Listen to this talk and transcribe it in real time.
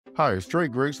Hi, it's Dre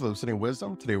Griggs with Listening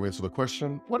Wisdom. Today we answer the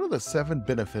question, what are the 7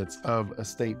 benefits of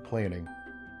estate planning?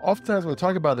 Oftentimes when we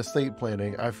talk about estate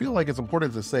planning, I feel like it's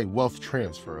important to say wealth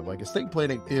transfer. Like estate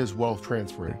planning is wealth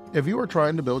transfer. If you are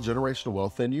trying to build generational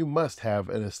wealth, then you must have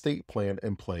an estate plan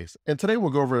in place. And today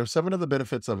we'll go over 7 of the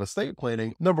benefits of estate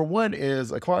planning. Number one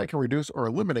is a client can reduce or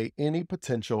eliminate any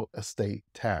potential estate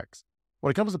tax.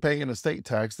 When it comes to paying an estate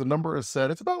tax, the number is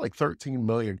set, it's about like 13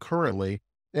 million currently.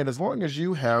 And as long as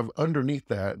you have underneath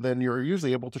that, then you're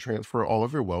usually able to transfer all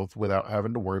of your wealth without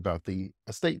having to worry about the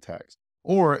estate tax,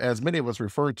 or as many of us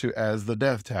refer to as the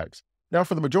death tax. Now,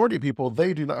 for the majority of people,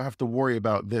 they do not have to worry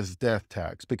about this death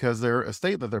tax because their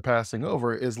estate that they're passing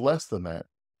over is less than that.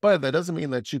 But that doesn't mean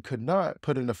that you could not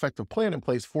put an effective plan in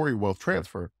place for your wealth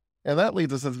transfer. And that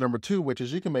leads us into number two, which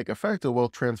is you can make effective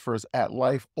wealth transfers at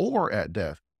life or at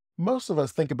death. Most of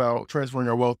us think about transferring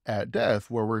our wealth at death,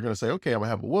 where we're going to say, okay, I'm going to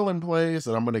have a will in place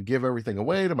and I'm going to give everything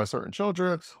away to my certain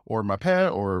children or my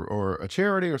pet or a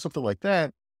charity or something like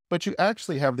that. But you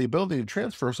actually have the ability to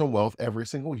transfer some wealth every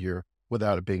single year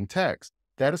without it being taxed.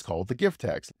 That is called the gift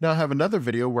tax. Now, I have another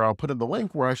video where I'll put in the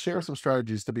link where I share some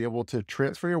strategies to be able to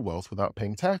transfer your wealth without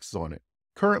paying taxes on it.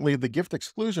 Currently, the gift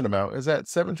exclusion amount is at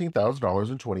 $17,000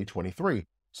 in 2023.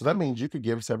 So that means you could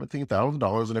give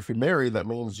 $17,000. And if you're married, that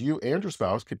means you and your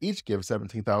spouse could each give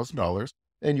 $17,000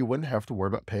 and you wouldn't have to worry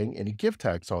about paying any gift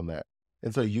tax on that.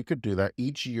 And so you could do that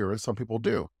each year, as some people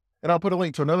do. And I'll put a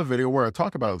link to another video where I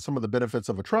talk about some of the benefits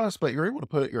of a trust, but you're able to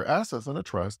put your assets in a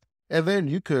trust. And then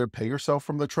you could pay yourself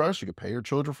from the trust. You could pay your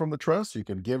children from the trust. You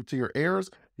can give to your heirs.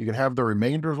 You can have the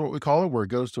remainder, is what we call it, where it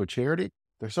goes to a charity.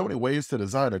 There's so many ways to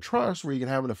design a trust where you can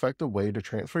have an effective way to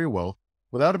transfer your wealth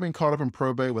without it being caught up in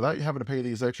probate, without you having to pay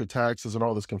these extra taxes and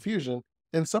all this confusion.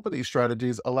 And some of these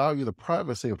strategies allow you the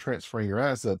privacy of transferring your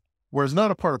asset, where it's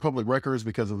not a part of public records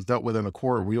because it was dealt with in a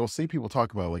court. We don't see people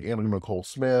talk about like Anna Nicole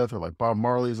Smith or like Bob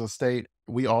Marley's estate.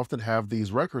 We often have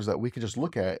these records that we can just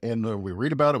look at and we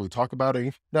read about it, we talk about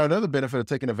it. Now, another benefit of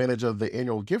taking advantage of the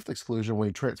annual gift exclusion when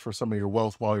you transfer some of your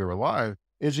wealth while you're alive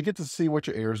is you get to see what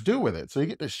your heirs do with it. So you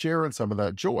get to share in some of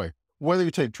that joy. Whether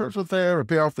you take trips with them or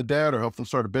pay off the debt or help them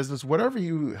start a business, whatever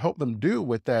you help them do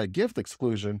with that gift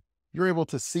exclusion, you're able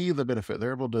to see the benefit.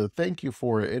 They're able to thank you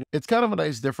for it. And it's kind of a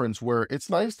nice difference where it's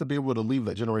nice to be able to leave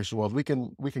that generational wealth. We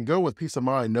can go with peace of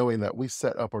mind knowing that we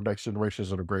set up our next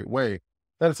generations in a great way.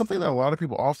 That is something that a lot of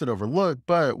people often overlook,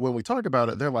 but when we talk about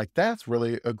it, they're like, that's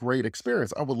really a great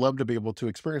experience. I would love to be able to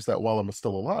experience that while I'm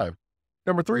still alive.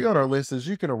 Number three on our list is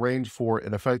you can arrange for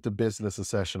an effective business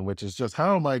succession, which is just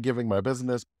how am I giving my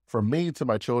business from me to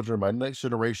my children, my next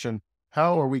generation?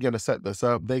 How are we going to set this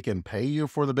up? They can pay you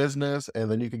for the business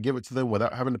and then you can give it to them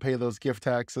without having to pay those gift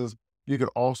taxes. You could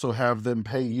also have them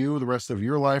pay you the rest of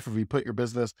your life if you put your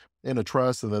business in a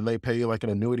trust and then they pay you like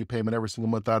an annuity payment every single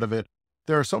month out of it.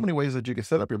 There are so many ways that you can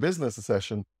set up your business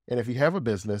succession. And if you have a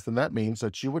business, then that means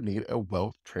that you would need a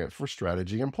wealth transfer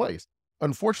strategy in place.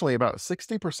 Unfortunately, about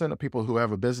 60% of people who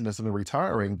have a business and are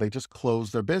retiring, they just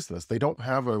close their business. They don't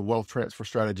have a wealth transfer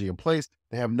strategy in place.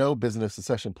 They have no business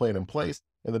succession plan in place,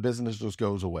 and the business just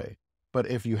goes away. But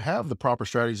if you have the proper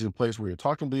strategies in place where you're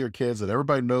talking to your kids and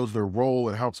everybody knows their role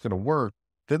and how it's going to work,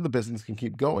 then the business can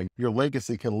keep going. Your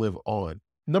legacy can live on.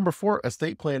 Number four,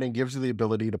 estate planning gives you the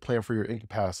ability to plan for your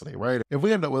incapacity, right? If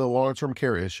we end up with a long-term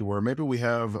care issue, or maybe we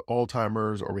have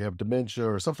Alzheimer's or we have dementia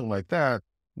or something like that,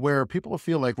 where people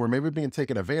feel like we're maybe being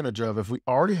taken advantage of, if we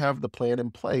already have the plan in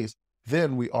place,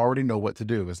 then we already know what to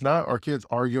do. It's not our kids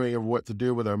arguing over what to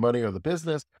do with our money or the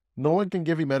business. No one can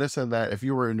give you medicine that if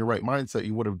you were in your right mindset,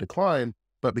 you would have declined.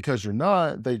 But because you're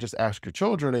not, they just ask your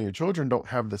children and your children don't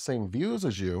have the same views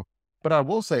as you. But I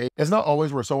will say it's not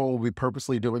always where someone will be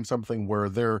purposely doing something where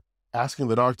they're asking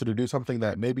the doctor to do something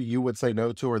that maybe you would say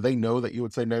no to, or they know that you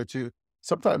would say no to.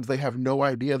 Sometimes they have no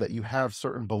idea that you have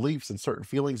certain beliefs and certain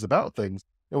feelings about things.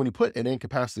 And when you put an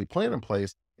incapacity plan in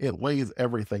place, it lays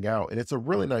everything out. And it's a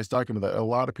really nice document that a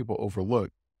lot of people overlook.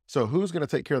 So who's going to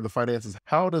take care of the finances?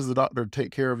 How does the doctor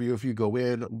take care of you if you go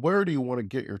in? Where do you want to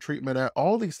get your treatment at?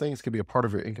 All these things can be a part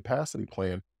of your incapacity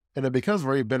plan. And it becomes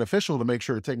very beneficial to make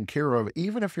sure you're taken care of,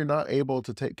 even if you're not able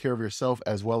to take care of yourself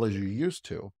as well as you used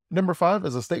to. Number five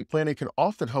is estate planning can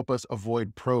often help us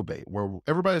avoid probate, where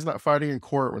everybody's not fighting in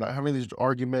court. We're not having these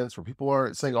arguments where people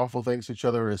aren't saying awful things to each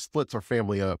other and it splits our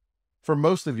family up. For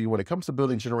most of you, when it comes to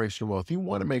building generational wealth, you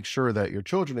want to make sure that your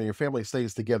children and your family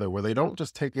stays together, where they don't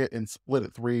just take it and split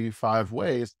it 3, 5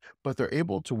 ways, but they're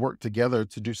able to work together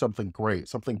to do something great,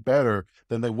 something better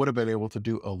than they would have been able to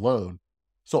do alone.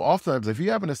 So oftentimes, if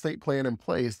you have an estate plan in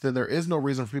place, then there is no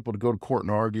reason for people to go to court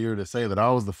and argue to say that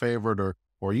I was the favorite,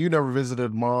 or you never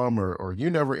visited mom, or you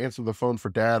never answered the phone for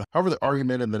dad. However the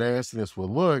argument and the nastiness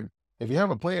would look, If you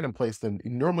have a plan in place, then you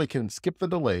normally can skip the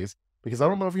delays because I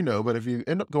don't know if you know, but if you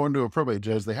end up going to a probate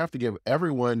judge, they have to give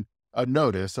everyone a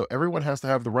notice. So everyone has to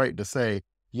have the right to say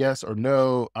yes or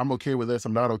no, I'm okay with this,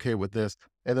 I'm not okay with this.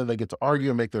 And then they get to argue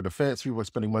and make their defense. People are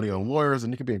spending money on lawyers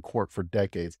and you could be in court for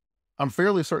decades. I'm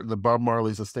fairly certain that Bob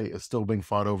Marley's estate is still being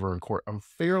fought over in court. I'm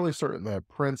fairly certain that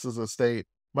Prince's estate,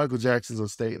 Michael Jackson's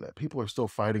estate, that people are still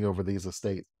fighting over these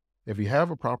estates. If you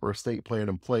have a proper estate plan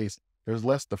in place, there's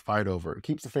less to fight over. It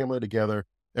keeps the family together.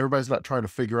 Everybody's not trying to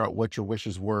figure out what your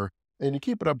wishes were, and you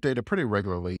keep it updated pretty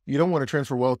regularly. You don't want to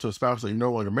transfer wealth to a spouse that you're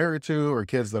no longer married to or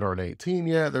kids that aren't 18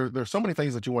 yet. There's so many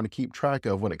things that you want to keep track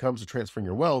of when it comes to transferring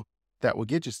your wealth that will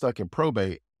get you stuck in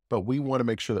probate. But we want to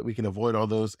make sure that we can avoid all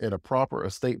those, in a proper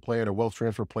estate plan or wealth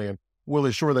transfer plan will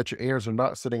ensure that your heirs are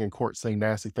not sitting in court saying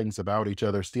nasty things about each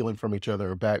other, stealing from each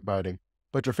other, or backbiting.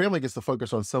 But your family gets to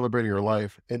focus on celebrating your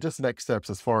life and just next steps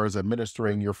as far as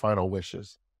administering your final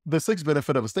wishes. The sixth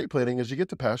benefit of estate planning is you get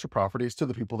to pass your properties to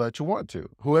the people that you want to.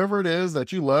 Whoever it is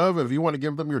that you love, if you want to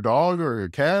give them your dog or your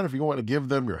cat, if you want to give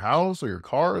them your house or your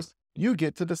cars, you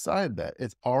get to decide that.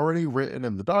 It's already written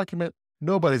in the document.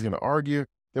 Nobody's going to argue.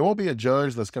 There won't be a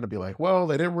judge that's going to be like, well,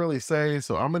 they didn't really say,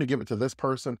 so I'm going to give it to this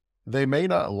person. They may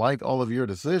not like all of your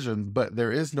decisions, but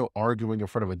there is no arguing in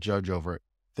front of a judge over it.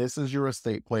 This is your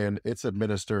estate plan, it's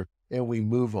administered, and we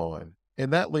move on.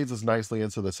 And that leads us nicely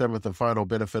into the seventh and final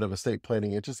benefit of estate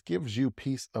planning. It just gives you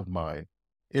peace of mind.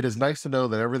 It is nice to know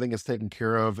that everything is taken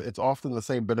care of. It's often the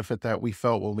same benefit that we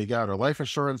felt when we got our life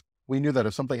insurance. We knew that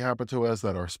if something happened to us,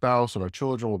 that our spouse and our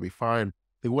children will be fine.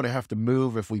 They wouldn't have to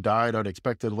move if we died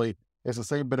unexpectedly. It's the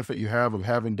same benefit you have of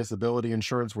having disability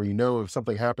insurance, where you know if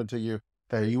something happened to you,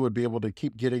 that you would be able to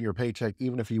keep getting your paycheck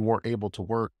even if you weren't able to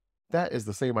work. That is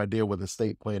the same idea with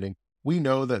estate planning. We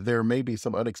know that there may be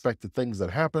some unexpected things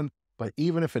that happen, but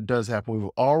even if it does happen, we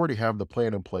will already have the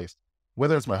plan in place.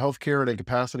 Whether it's my healthcare and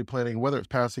incapacity planning, whether it's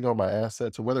passing on my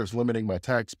assets, or whether it's limiting my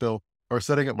tax bill, or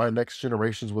setting up my next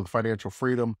generations with financial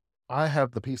freedom, I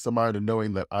have the peace of mind of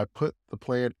knowing that I put the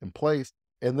plan in place,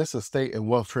 and this estate and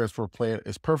wealth transfer plan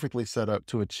is perfectly set up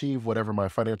to achieve whatever my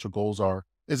financial goals are.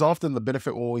 Is often the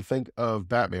benefit when we think of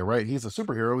Batman, right? He's a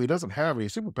superhero. He doesn't have any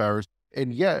superpowers.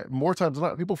 And yet, more times than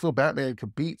not, people feel Batman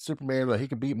could beat Superman, that he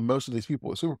could beat most of these people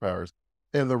with superpowers.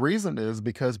 And the reason is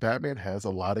because Batman has a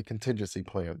lot of contingency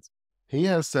plans. He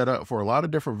has set up for a lot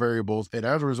of different variables, and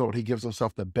as a result, he gives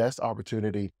himself the best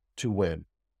opportunity to win.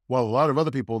 While a lot of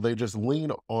other people, they just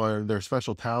lean on their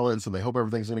special talents and they hope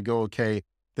everything's going to go okay.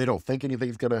 They don't think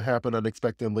anything's going to happen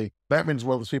unexpectedly. Batman's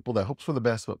one of those people that hopes for the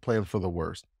best but plans for the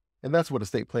worst. And that's what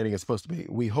estate planning is supposed to be.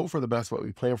 We hope for the best, but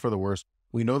we plan for the worst.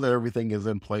 We know that everything is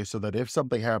in place so that if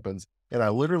something happens and I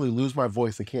literally lose my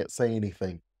voice and can't say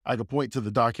anything, I can point to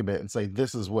the document and say,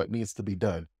 this is what needs to be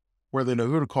done. Where they know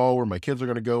who to call, where my kids are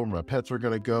going to go, where my pets are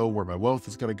going to go, where my wealth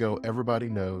is going to go. Everybody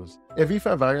knows. If you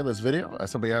found value in this video, I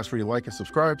simply ask for you to like and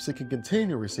subscribe so you can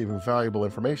continue receiving valuable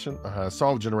information on how to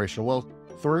solve generational wealth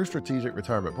through strategic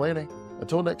retirement planning.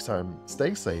 Until next time,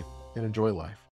 stay safe and enjoy life.